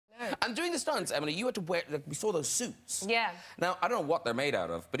And during the stunts, Emily, you had to wear... Like, we saw those suits. Yeah. Now, I don't know what they're made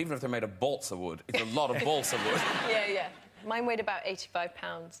out of, but even if they're made of balsa wood, it's a lot of balsa wood. Yeah. Mine weighed about 85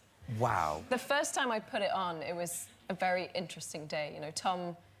 pounds. Wow. The first time I put it on, it was a very interesting day. You know,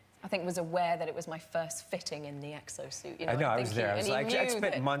 Tom, I think, was aware that it was my first fitting in the exosuit. You know, I know, I was there. I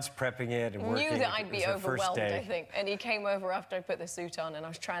spent months prepping it and working. Knew that I'd be overwhelmed, I think. And he came over after I put the suit on, and I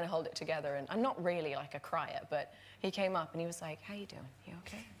was trying to hold it together. And I'm not really like a crier, but he came up and he was like, "How you doing? You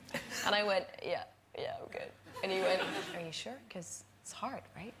okay?" And I went, "Yeah, I'm good." And he went, "Are you sure? Because it's hard,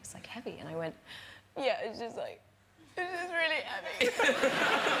 right? It's like heavy." And I went, "Yeah, it's just like, it's just really heavy."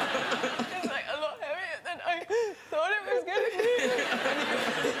 It's like a lot heavier than I thought it was going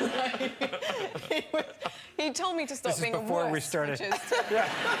to be. He told me to stop being a wuss. Before we started.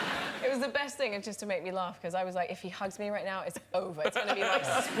 It was the best thing, and just to make me laugh, because I was like, if he hugs me right now, it's over. It's going to be like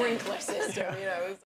a sprinkler system, you know.